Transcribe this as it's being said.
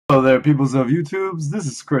Hello there, peoples of YouTubes. This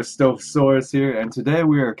is Christophosaurus here, and today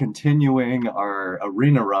we are continuing our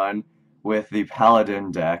arena run with the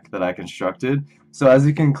Paladin deck that I constructed. So as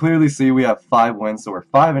you can clearly see, we have 5 wins, so we're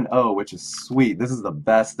 5-0, which is sweet. This is the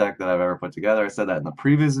best deck that I've ever put together. I said that in the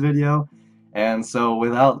previous video. And so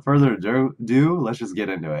without further ado, let's just get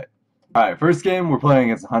into it. Alright, first game, we're playing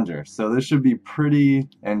against Hunter. So this should be pretty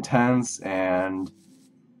intense and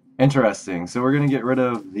interesting. So we're going to get rid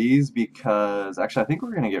of these because... Actually, I think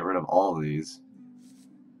we're going to get rid of all of these.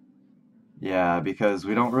 Yeah, because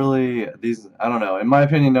we don't really... These, I don't know. In my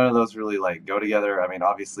opinion, none of those really, like, go together. I mean,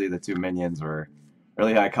 obviously the 2 minions were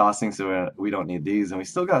really high costing, so we don't need these. And we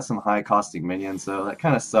still got some high costing minions, so that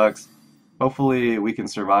kind of sucks. Hopefully we can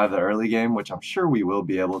survive the early game, which I'm sure we will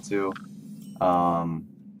be able to.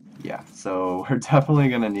 Yeah, so we're definitely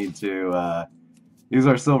going to need to... use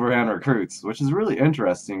our Silverhand recruits, which is really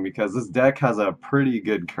interesting because this deck has a pretty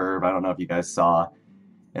good curve. I don't know if you guys saw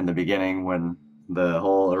in the beginning when the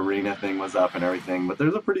whole arena thing was up and everything, but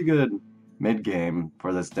there's a pretty good mid game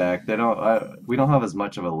for this deck. They don't, we don't have as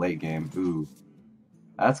much of a late game. Ooh,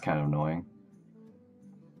 that's kind of annoying.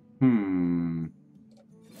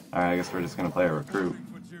 Alright, I guess we're just gonna play a recruit.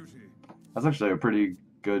 That's actually a pretty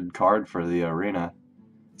good card for the arena,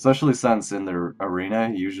 especially since in the arena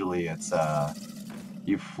usually it's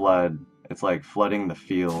you flood. It's like flooding the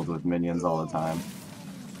field with minions all the time.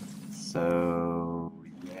 So,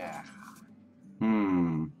 yeah.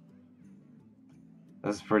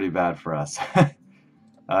 That's pretty bad for us.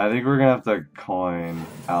 I think we're gonna have to coin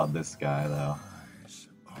out this guy, though.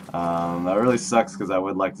 That really sucks because I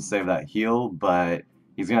would like to save that heal, but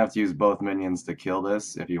he's gonna have to use both minions to kill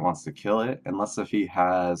this if he wants to kill it, unless if he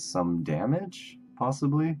has some damage,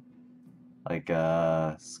 possibly. Like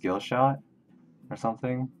a skill shot or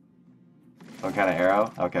something. Some kind of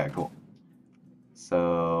arrow? Okay, cool.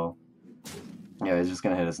 So, yeah, he's just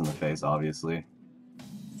gonna hit us in the face, obviously.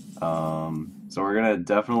 So we're gonna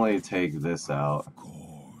definitely take this out.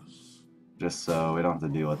 Just so we don't have to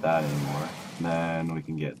deal with that anymore. Then we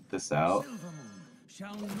can get this out.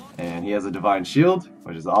 And he has a Divine Shield,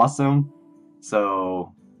 which is awesome.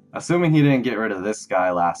 So, assuming he didn't get rid of this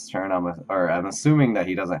guy last turn, I'm assuming that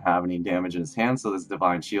he doesn't have any damage in his hand, so this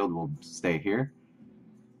Divine Shield will stay here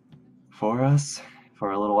for us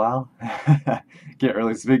for a little while. Can't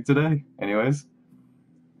really speak today. Anyways,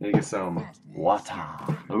 need to get some water.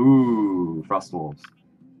 Ooh, Frost Wolves.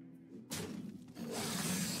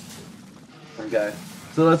 Okay,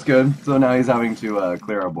 so that's good. So now he's having to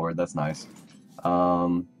clear our board. That's nice.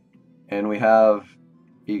 And we have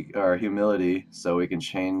our humility, so we can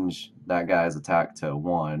change that guy's attack to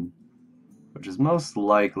 1, which is most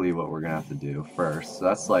likely what we're gonna have to do first. So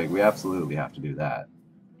that's like, we absolutely have to do that.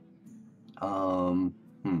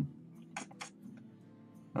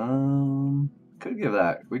 Could give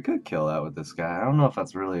that. We could kill that with this guy. I don't know if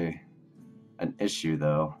that's really an issue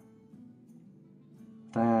though.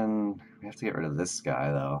 Then we have to get rid of this guy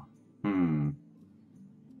though.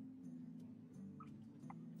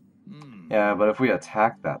 Yeah, but if we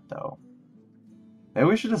attack that though, maybe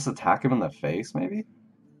we should just attack him in the face. Maybe.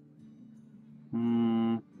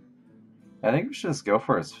 I think we should just go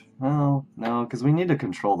for his. Well, no, because we need to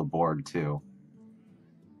control the board too.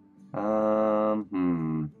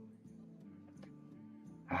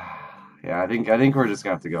 Yeah, I think we're just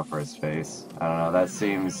gonna have to go for his face. I don't know.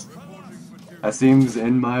 That seems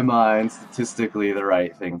in my mind statistically the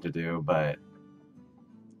right thing to do, but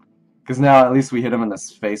because now at least we hit him in the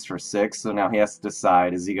face for 6, so now he has to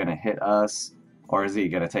decide: is he gonna hit us or is he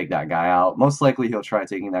gonna take that guy out? Most likely he'll try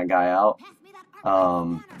taking that guy out.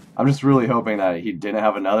 I'm just really hoping that he didn't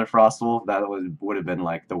have another Frost Wolf. That would have been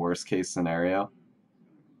like the worst case scenario.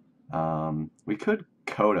 We could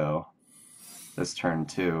Kodo this turn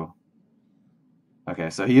too.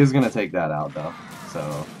 Okay, so he is gonna take that out though.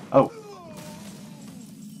 So, oh,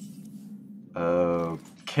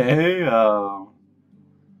 okay.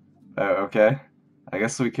 Okay. I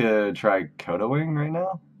guess we could try Kodoing right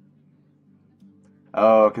now.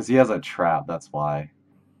 Oh, because he has a trap. That's why.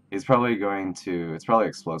 He's probably going to. It's probably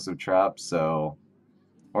explosive trap. So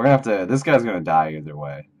we're gonna have to. This guy's gonna die either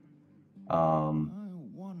way.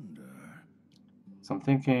 So I'm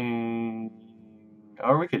thinking,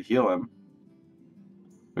 or we could heal him.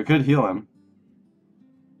 We could heal him.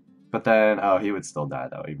 But then, oh, he would still die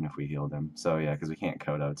though, even if we healed him. So yeah, because we can't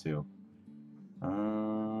Kodo too.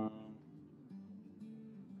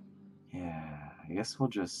 Yeah, I guess we'll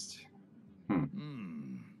just,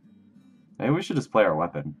 maybe we should just play our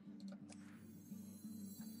weapon.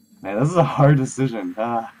 Man, this is a hard decision.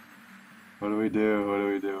 What do we do? What do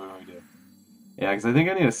we do? What do we do? Yeah, because I think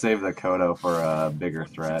I need to save the Kodo for a bigger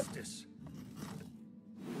threat.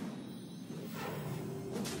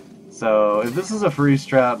 So if this is a freeze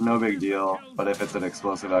trap, no big deal. But if it's an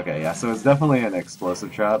explosive, okay, yeah. So it's definitely an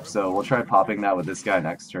explosive trap. So we'll try popping that with this guy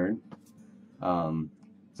next turn. So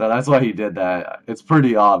that's why he did that. It's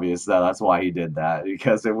pretty obvious that that's why he did that,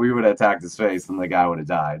 because if we would have attacked his face, then the guy would have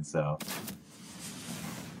died, so.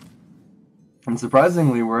 And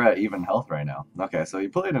surprisingly, we're at even health right now. Okay, so he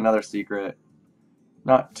played another secret.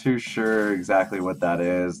 Not too sure exactly what that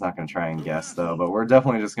is. Not going to try and guess, though, but we're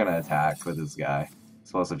definitely just going to attack with this guy.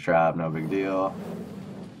 Explosive trap, no big deal.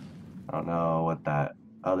 I don't know what that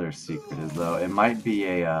other secret is, though. It might be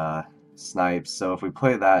a snipe, so if we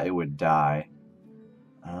play that, it would die.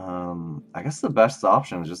 I guess the best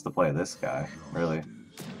option is just to play this guy, really.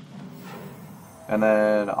 And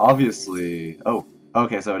then, obviously... Oh,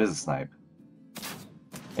 okay, so it is a snipe.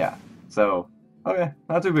 Yeah, so, okay,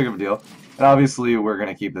 not too big of a deal. And obviously, we're going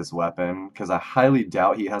to keep this weapon, because I highly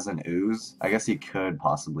doubt he has an ooze. I guess he could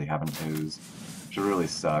possibly have an ooze, which would really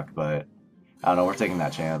suck, but I don't know, we're taking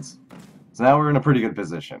that chance. So now we're in a pretty good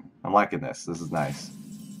position. I'm liking this. This is nice.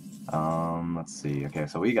 Let's see. Okay,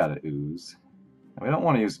 so we got an ooze. We don't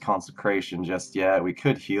want to use Consecration just yet. We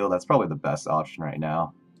could heal. That's probably the best option right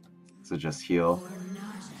now. So just heal.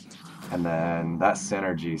 And then that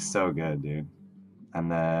synergy is so good, dude.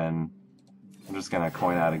 And then I'm just going to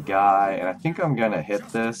coin out a guy. And I think I'm going to hit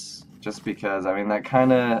this just because, I mean, that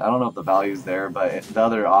kind of, I don't know if the value's there, but the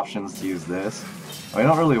other options to use this, we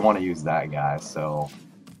don't really want to use that guy. So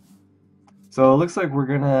it looks like we're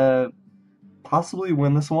going to possibly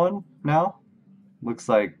win this one now. Looks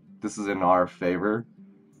like this is in our favor.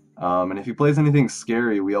 And if he plays anything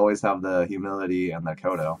scary, we always have the Humility and the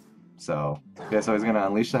Kodo. So, okay, so he's going to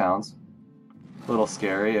Unleash the Hounds. A little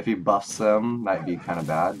scary. If he buffs them, might be kind of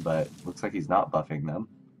bad, but looks like he's not buffing them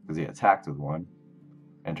because he attacked with one.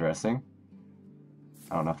 Interesting.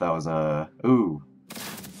 I don't know if that was a... Ooh.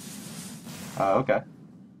 Okay.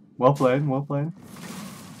 Well played, well played.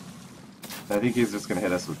 I think he's just going to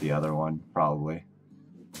hit us with the other one, probably.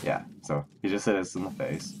 Yeah, so he just hit us in the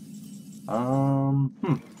face. That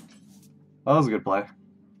was a good play.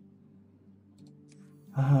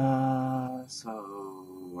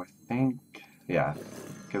 So I think, yeah,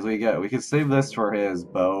 because we could save this for his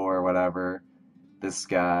bow or whatever. This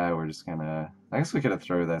guy, we're just gonna, I guess we could have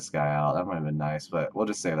thrown this guy out. That might have been nice, but we'll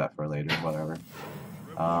just save that for later, whatever.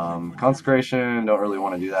 Consecration, don't really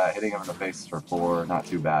want to do that. Hitting him in the face for 4, not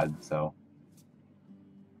too bad, so.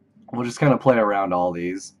 We'll just kind of play around all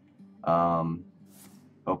these.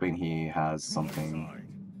 Hoping he has something.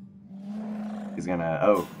 He's gonna...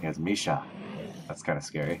 Oh, he has Misha. That's kind of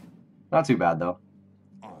scary. Not too bad, though.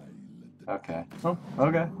 Okay. Oh,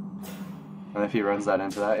 okay. And if he runs that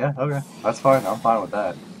into that, yeah, okay. That's fine. I'm fine with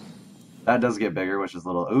that. That does get bigger, which is a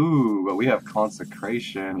little... Ooh, but we have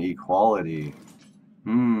Consecration Equality.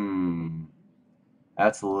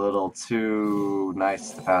 That's a little too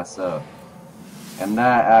nice to pass up. And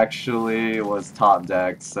that actually was top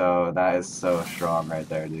decked, so that is so strong right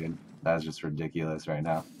there, dude. That's just ridiculous right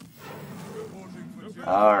now.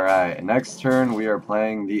 Alright, next turn we are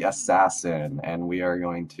playing the Assassin, and we are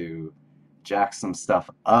going to jack some stuff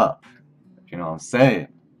up. You know what I'm saying?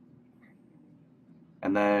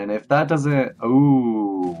 And then if that doesn't...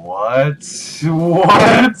 Ooh, what?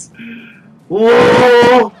 What?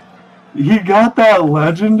 Whoa! He got that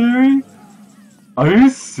legendary? Are you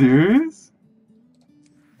serious?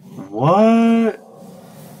 What?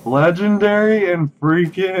 Legendary and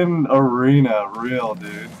freaking arena, real,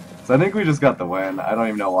 dude. So I think we just got the win. I don't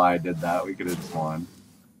even know why I did that. We could have just won.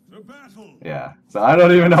 Yeah, so I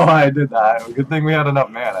don't even know why I did that. Good thing we had enough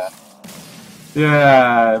mana.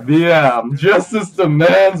 Yeah, BM. Justice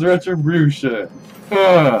demands retribution.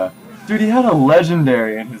 Dude, he had a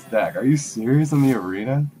legendary in his deck. Are you serious in the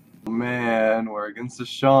arena? Man, we're against a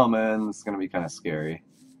shaman. It's gonna be kind of scary.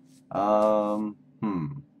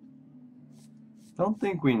 Don't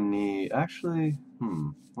think we need... Actually, I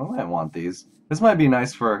might want these. This might be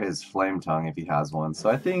nice for his Flame Tongue if he has one. So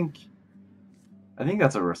I think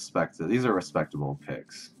that's a these are respectable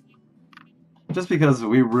picks. Just because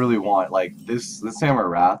we really want, like, this Hammer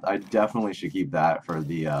Wrath, I definitely should keep that for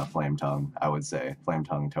the Flame Tongue, I would say. Flame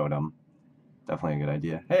Tongue Totem. Definitely a good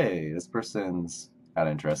idea. Hey, this person's got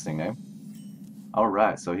an interesting name.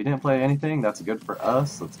 Alright, so he didn't play anything. That's good for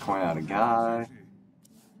us. Let's coin out a guy.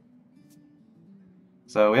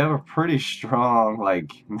 So we have a pretty strong,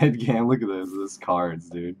 like, mid-game. Look at this cards,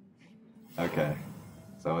 dude. Okay.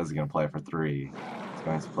 So what is he going to play for 3? He's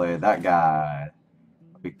going to play that guy.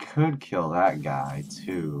 We could kill that guy,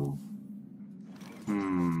 too.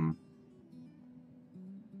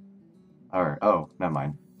 Or, oh, never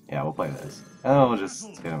mind. Yeah, we'll play this. And we'll just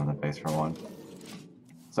hit him in the face for 1.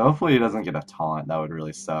 So hopefully he doesn't get a taunt. That would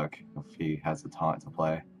really suck if he has a taunt to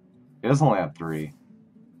play. He does only have 3.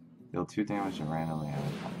 Deal 2 damage and randomly.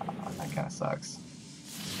 That kind of sucks.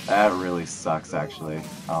 That really sucks, actually.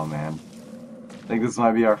 Oh man. I think this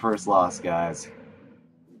might be our first loss, guys.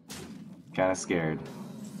 Kind of scared.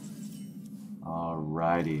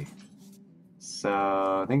 Alrighty.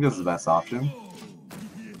 So I think this is the best option.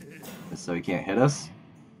 Just so he can't hit us.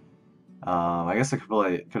 I guess I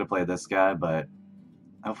could have played this guy, but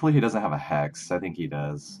hopefully he doesn't have a hex. I think he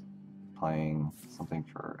does. Playing something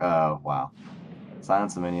for... Oh, wow.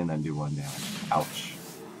 Silence a minion, then do 1 damage. Ouch.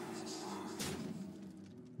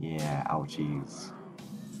 Yeah, ouchies.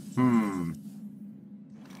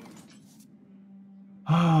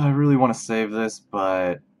 I really want to save this,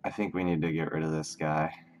 but I think we need to get rid of this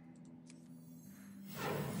guy.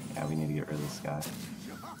 Yeah, we need to get rid of this guy.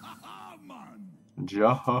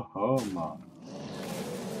 Jahaman.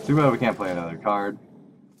 Too bad we can't play another card.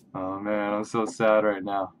 Oh man, I'm so sad right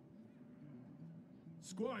now.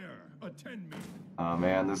 Squire, attend me. Oh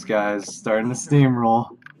man, this guy's starting to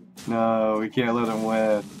steamroll. No, we can't let him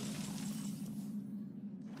win.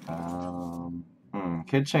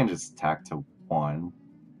 Could change his attack to 1,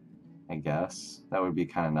 I guess. That would be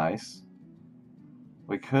kind of nice.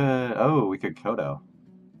 We could... Oh, we could Kodo.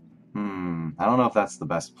 I don't know if that's the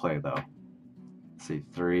best play, though. Let's see,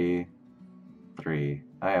 3, 3.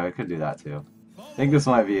 Oh yeah, we could do that, too. I think this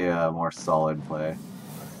might be a more solid play.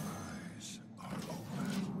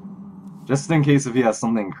 Just in case if he has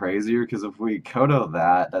something crazier, because if we Kodo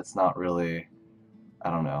that, that's not really...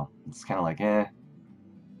 I don't know. It's kind of like, eh.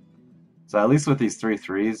 So at least with these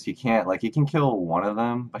 3/3s, he can't, like, he can kill one of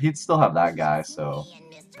them, but he'd still have that guy, so...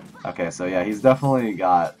 Okay, so yeah, he's definitely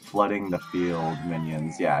got flooding the field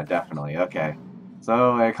minions. Yeah, definitely. Okay.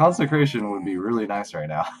 So a consecration would be really nice right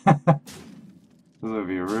now. This would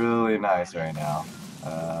be really nice right now.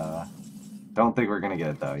 Don't think we're gonna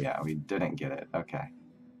get it though. Yeah, we didn't get it. Okay.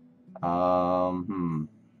 Well,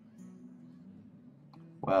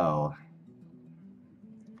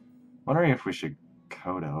 wondering if we should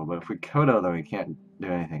Kodo, but if we Kodo, then we can't do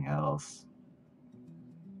anything else.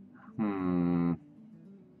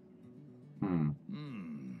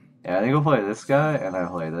 Yeah, I think we'll play this guy, and I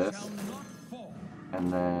play this.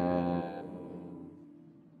 And then...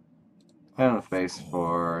 Hand in the face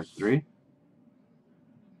for 3?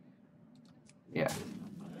 Yeah.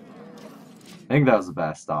 I think that was the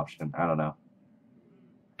best option. I don't know.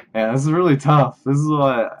 Yeah, this is really tough. This is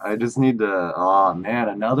what I just need to... Oh man,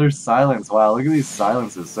 another silence. Wow, look at these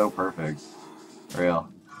silences. So perfect. Real.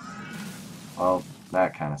 Well,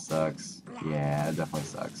 that kind of sucks. Yeah, it definitely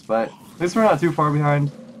sucks. But at least we're not too far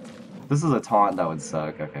behind. This is a taunt, that would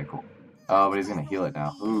suck. Okay, cool. Oh, but he's gonna heal it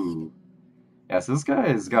now. Ooh. Yeah, so this guy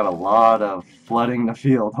has got a lot of flooding the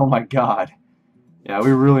field. Oh my god. Yeah,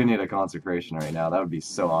 we really need a consecration right now. That would be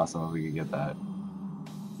so awesome if we could get that.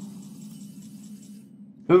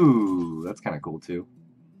 Ooh, that's kind of cool too.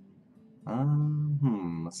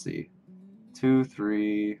 Let's see. 2,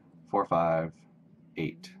 3, 4, 5,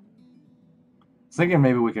 8. I was thinking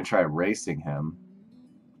maybe we can try racing him.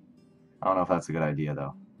 I don't know if that's a good idea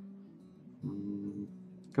though.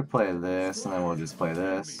 Could play this, and then we'll just play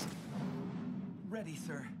this. Ready,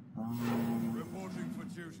 sir. Reporting for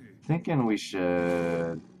duty. Thinking we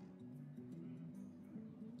should...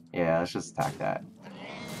 Yeah, let's just attack that.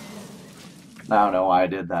 I don't know why I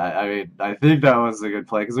did that. I mean, I think that was a good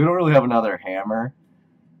play, because we don't really have another hammer.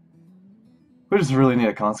 We just really need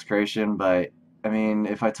a consecration, but, I mean,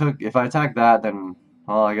 if I attack that, then,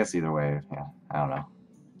 well, I guess either way, yeah, I don't know.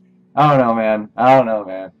 I don't know, man. I don't know,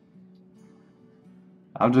 man.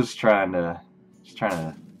 I'm just trying to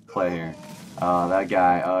play here. Oh, that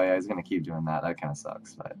guy. Oh yeah, he's gonna keep doing that. That kind of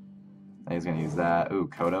sucks, but he's gonna use that. Ooh,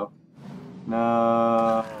 Kodo.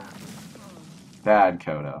 No. Bad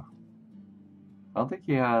Kodo. I don't think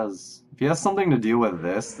he has... If he has something to deal with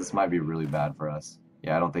this, this might be really bad for us.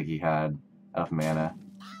 Yeah, I don't think he had enough mana.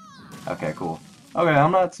 Okay, cool. Okay,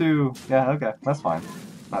 I'm not too... Yeah, okay, that's fine.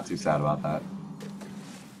 Not too sad about that.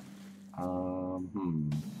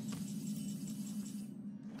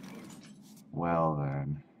 Well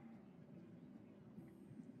then.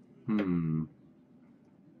 I'm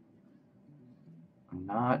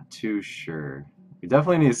not too sure. We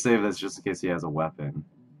definitely need to save this just in case he has a weapon.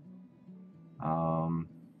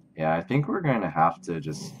 Yeah, I think we're going to have to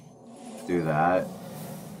just do that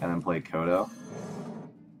and then play Kodo.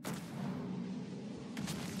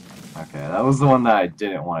 Okay, that was the one that I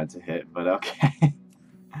didn't want it to hit, but okay.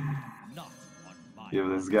 Give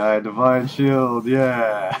this guy a divine shield,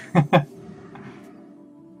 yeah!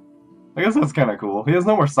 I guess that's kind of cool. He has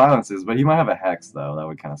no more silences, but he might have a hex though. That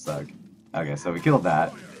would kind of suck. Okay, so we killed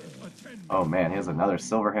that. Attend me. Oh man, he has another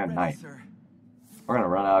Silverhand Ready, Knight. sir. We're gonna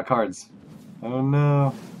run out of cards. Oh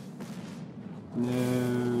no.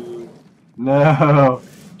 No. No.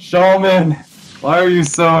 Shaman! Why are you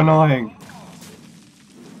so annoying?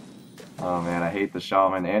 Oh man, I hate the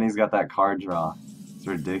Shaman. And he's got that card draw. It's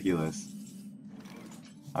ridiculous.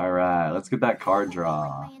 Alright, let's get that card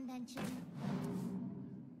draw.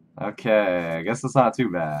 Okay, I guess it's not too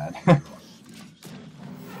bad.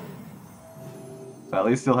 So at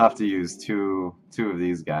least you'll have to use two of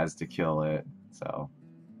these guys to kill it. So,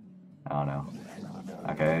 I don't know.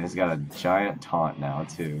 Okay, he's got a giant taunt now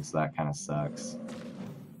too, so that kind of sucks.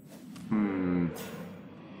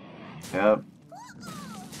 Yep.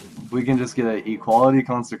 If we can just get an equality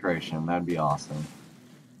consecration, that'd be awesome.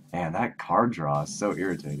 Man, that card draw is so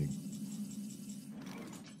irritating.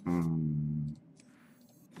 I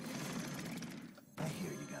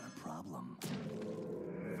hear you got a problem.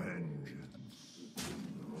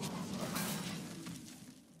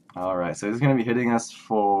 Alright, so he's going to be hitting us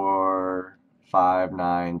for 5,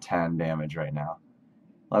 9, 10 damage right now.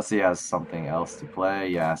 Unless he has something else to play.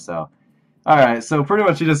 Yeah, so... Alright, so pretty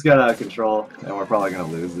much he just got out of control, and we're probably going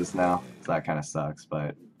to lose this now. So that kind of sucks,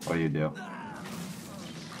 but what do you do?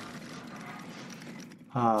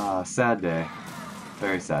 Ah, sad day.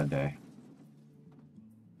 Very sad day.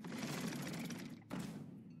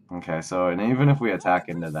 Okay, so, and even if we attack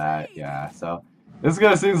into that, yeah, so... This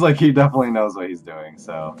guy seems like he definitely knows what he's doing,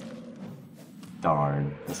 so...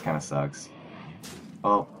 Darn, this kind of sucks.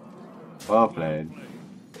 Well played.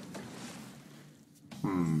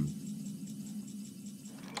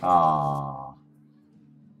 Ah.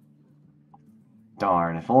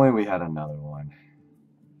 Darn, if only we had another one.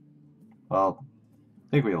 Well, I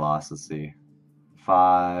think we lost, let's see.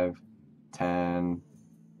 5, 10,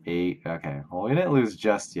 8, okay. Well, we didn't lose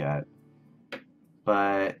just yet.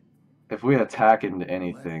 But if we attack into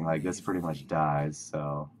anything, like, this pretty much dies,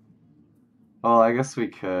 so... Well, I guess we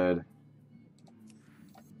could...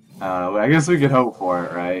 I don't know, I guess we could hope for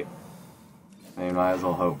it, right? I mean, might as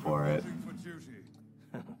well hope for it. Reporting for duty.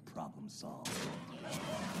 Problem solved.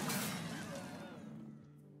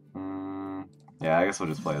 Yeah, I guess we'll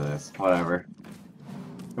just play this. Whatever.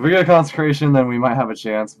 If we get a consecration, then we might have a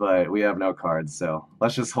chance, but we have no cards, so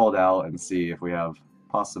let's just hold out and see if we have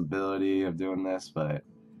possibility of doing this, but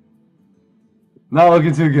not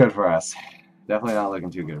looking too good for us. Definitely not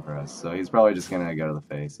looking too good for us. So he's probably just gonna go to the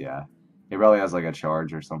face, yeah. He probably has like a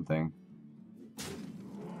charge or something.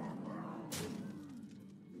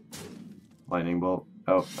 Lightning bolt.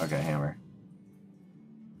 Oh, okay, hammer.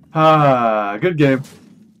 Ah, good game.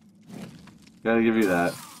 Gotta give you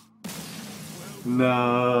that.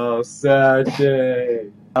 No, sad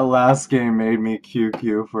day. That last game made me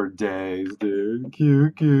QQ for days, dude.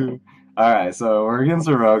 QQ. Alright, so we're against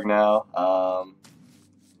a rogue now.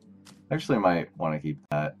 Actually might want to keep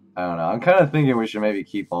that. I don't know. I'm kind of thinking we should maybe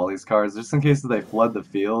keep all these cards just in case they flood the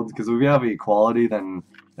field. Because if we have equality, then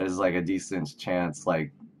there's like a decent chance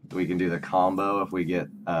like we can do the combo if we get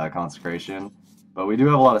consecration. But we do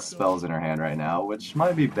have a lot of spells in our hand right now, which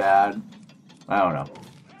might be bad. I don't know.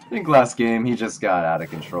 I think last game he just got out of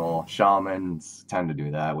control. Shamans tend to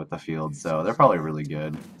do that with the field, so they're probably really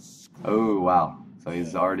good. Oh, wow. So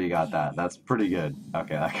he's already got that. That's pretty good.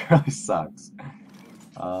 Okay, that really sucks.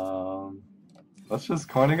 Let's just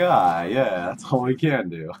coin a guy. Yeah, that's all we can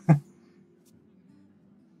do.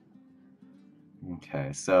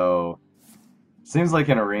 Okay, so seems like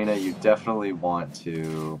in arena you definitely want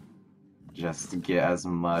to just get as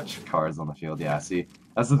much cards on the field. Yeah, see,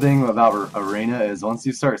 that's the thing about arena is once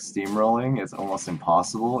you start steamrolling, it's almost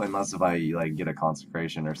impossible unless if I like get a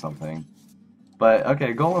consecration or something. But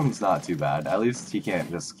okay, Golem's not too bad. At least he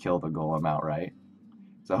can't just kill the Golem outright.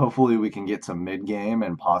 So hopefully we can get to mid game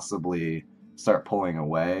and possibly start pulling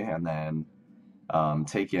away, and then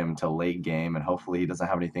take him to late game, and hopefully he doesn't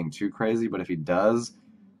have anything too crazy. But if he does,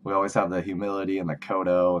 we always have the humility and the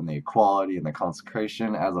Kodo and the equality and the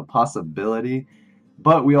consecration as a possibility.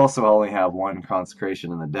 But we also only have one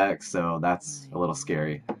consecration in the deck, so that's a little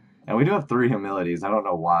scary. And we do have 3 humilities. I don't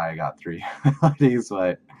know why I got 3 humilities,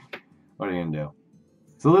 but what are you gonna do?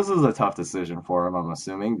 So this is a tough decision for him, I'm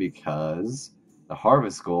assuming, because the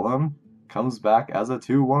Harvest Golem comes back as a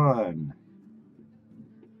 2/1.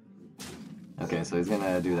 Okay, so he's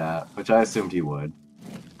gonna do that, which I assumed he would.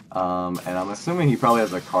 And I'm assuming he probably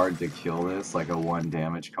has a card to kill this, like a 1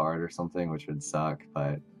 damage card or something, which would suck,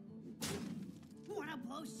 but...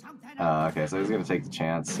 okay, so he's gonna take the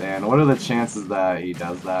chance. And what are the chances that he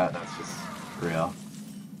does that? That's just real.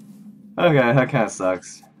 Okay, that kinda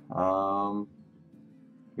sucks.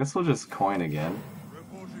 Guess we'll just coin again.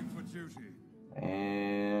 Reporting for duty.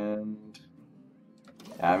 And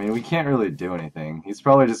I mean, we can't really do anything. He's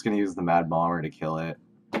probably just gonna use the Mad Bomber to kill it.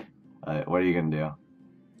 But what are you gonna do?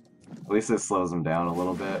 At least it slows him down a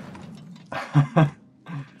little bit.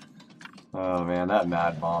 Oh man, that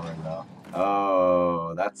Mad Bomber though.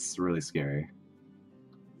 Oh, that's really scary.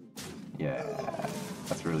 Yeah,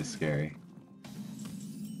 that's really scary.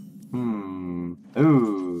 Ooh.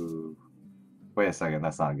 Wait a second,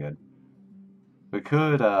 that's not good. We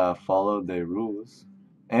could follow the rules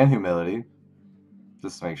and humility,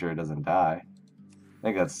 just to make sure it doesn't die. I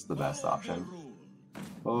think that's the best option.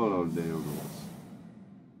 Follow the rules.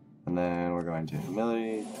 And then we're going to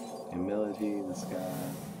humility, this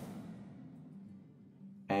guy.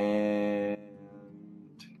 And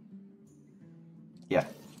yeah.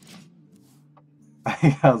 I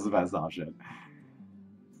think that was the best option.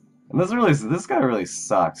 And this guy really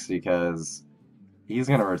sucks because he's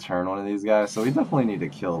gonna return one of these guys, so we definitely need to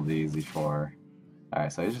kill these before.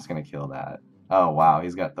 Alright, so he's just gonna kill that. Oh wow,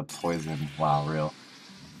 he's got the poison. Wow, real.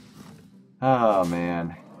 Oh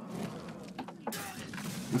man.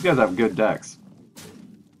 These guys have good decks.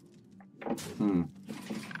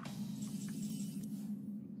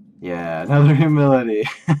 Yeah, another humility.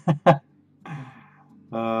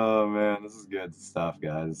 Oh man, this is good stuff,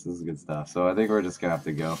 guys. This is good stuff. So I think we're just gonna have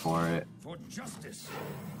to go for it. For justice.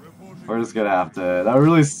 We're just gonna have to. That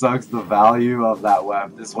really sucks. The value of that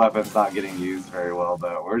weapon. This weapon's not getting used very well,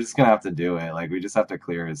 but we're just gonna have to do it. Like we just have to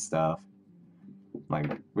clear his stuff.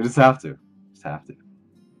 Like we just have to. Just have to.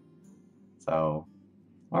 So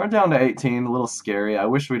we're down to 18. A little scary. I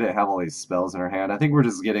wish we didn't have all these spells in our hand. I think we're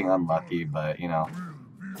just getting unlucky, but you know,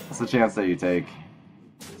 it's a chance that you take.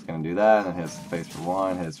 He's gonna do that, and hits the face for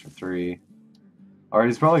 1, hits for 3. Or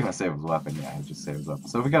he's probably gonna save his weapon. Yeah, he just saved his weapon.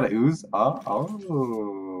 So if we got an ooze,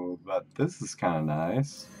 oh, but this is kind of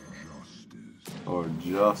nice. Or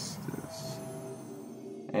justice.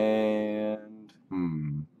 And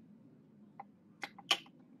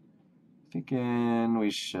thinking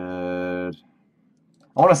we should.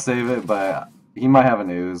 I want to save it, but he might have an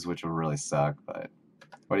ooze, which will really suck. But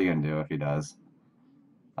what are you gonna do if he does?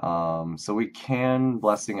 So we can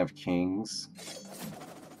Blessing of Kings.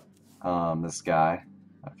 This guy.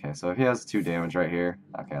 Okay, so if he has 2 damage right here,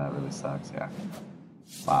 okay, that really sucks, yeah.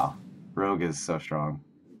 Wow. Rogue is so strong.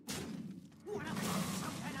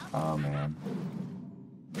 Oh, man.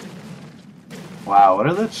 Wow, what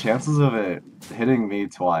are the chances of it hitting me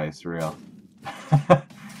twice, real?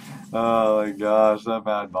 Oh my gosh, that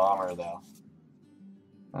Mad Bomber, though.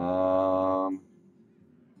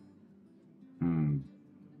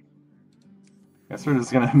 Guess we're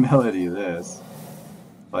just gonna melody this.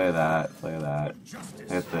 Play that,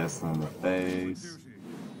 hit this in the face,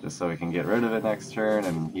 just so we can get rid of it next turn,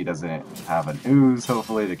 and he doesn't have an ooze,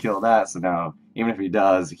 hopefully, to kill that, so now, even if he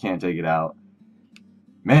does, he can't take it out.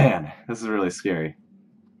 Man, this is really scary.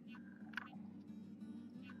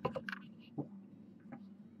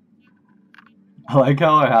 I like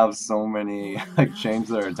how I have so many, like, change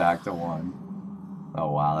their attack to 1.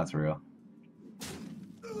 Oh wow, that's real.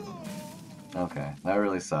 Okay, that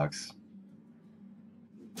really sucks.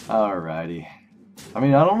 Alrighty. I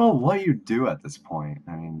mean, I don't know what you do at this point.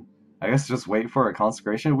 I mean, I guess just wait for a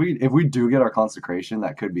consecration. If we do get our consecration,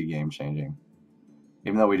 that could be game changing.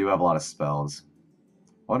 Even though we do have a lot of spells.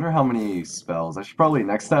 I wonder how many spells. I should probably,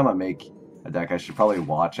 next time I make a deck, I should probably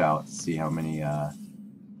watch out to see how many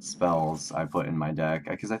spells I put in my deck.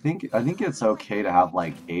 Because I think it's okay to have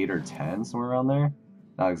like 8 or 10, somewhere around there.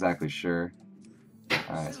 Not exactly sure.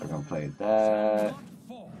 Alright, so we're going to play that.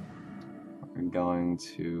 We're going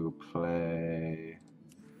to play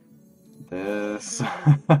this.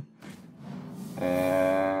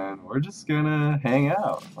 And we're just going to hang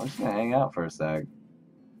out. We're just going to hang out for a sec.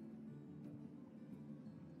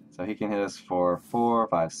 So he can hit us for 4,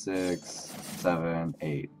 5, 6, 7,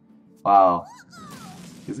 8. Wow.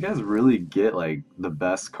 These guys really get like the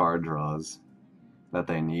best card draws that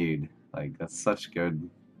they need. Like that's such good,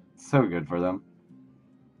 so good for them.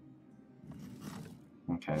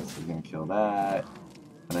 Okay, so he's gonna kill that.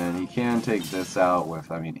 And then he can take this out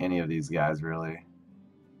with, I mean, any of these guys really.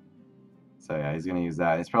 So yeah, he's gonna use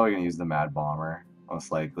that. He's probably gonna use the Mad Bomber,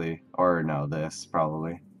 most likely. Or no, this,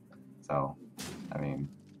 probably. So, I mean,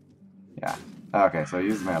 yeah. Okay, so he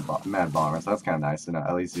used Mad Bomber, so that's kind of nice to know.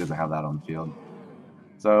 At least he doesn't have that on the field.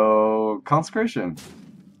 So, Consecration.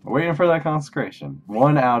 We're waiting for that Consecration.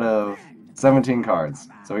 1 out of 17 cards.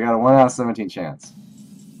 So we got a 1 out of 17 chance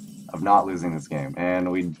of not losing this game.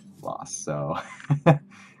 And we lost, so...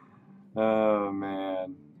 Oh,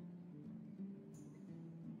 man.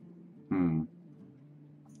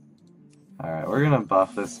 Alright, we're gonna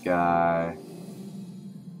buff this guy.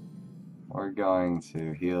 We're going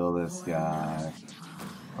to heal this guy.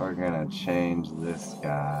 We're gonna change this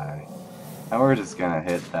guy. And we're just gonna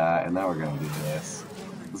hit that, and then we're gonna do this.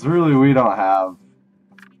 Because really, we don't have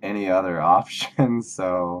any other options,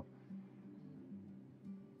 so...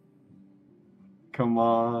 Come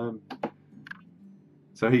on.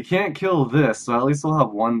 So he can't kill this, so at least we'll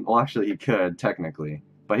have one... Well, actually, he could, technically.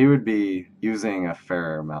 But he would be using a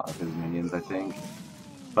fair amount of his minions, I think.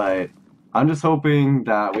 But I'm just hoping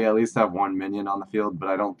that we at least have one minion on the field, but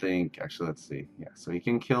I don't think... Actually, let's see. Yeah, so he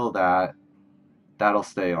can kill that. That'll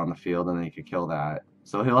stay on the field, and then he could kill that.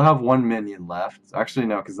 So he'll have one minion left. Actually,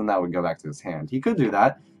 no, because then that would go back to his hand. He could do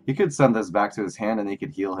that. He could send this back to his hand, and he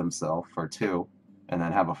could heal himself for 2, and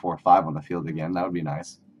then have a 4/5 on the field again. That would be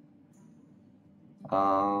nice.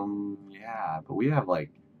 Yeah, but we have,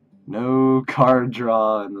 like, no card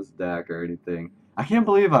draw in this deck or anything. I can't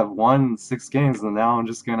believe I've won 6 games, and now I'm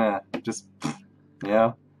just gonna,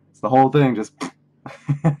 yeah, it's the whole thing, just,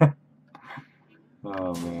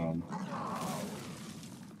 oh, man.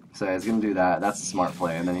 So he's going to do that. That's a smart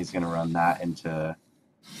play. And then he's going to run that into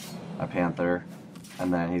a Panther.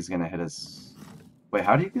 And then he's going to hit his... Wait,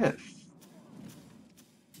 how do you get...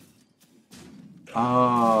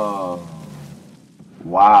 Oh.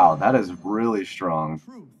 Wow, that is really strong.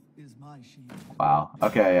 Wow.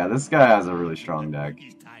 Okay, yeah, this guy has a really strong deck.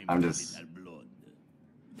 I'm just...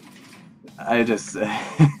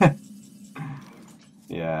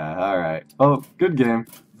 Yeah, alright. Oh, good game.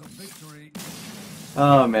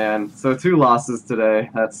 Oh man, so 2 losses today.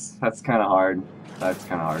 That's kind of hard. That's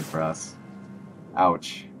kind of hard for us.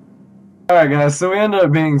 Ouch. Alright guys, so we ended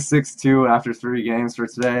up being 6-2 after 3 games for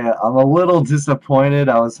today. I'm a little disappointed.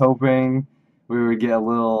 I was hoping we would get a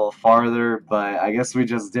little farther, but I guess we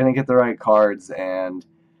just didn't get the right cards, and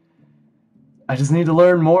I just need to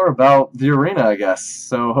learn more about the arena, I guess.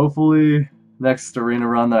 So hopefully next arena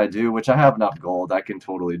run that I do, which I have enough gold, I can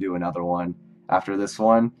totally do another one after this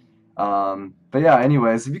one. But yeah,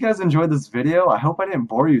 anyways, if you guys enjoyed this video, I hope I didn't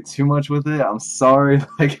bore you too much with it. I'm sorry,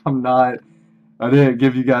 like, I didn't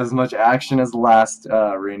give you guys much action as the last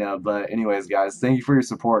arena. But anyways, guys, thank you for your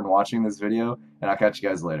support and watching this video, and I'll catch you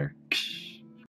guys later.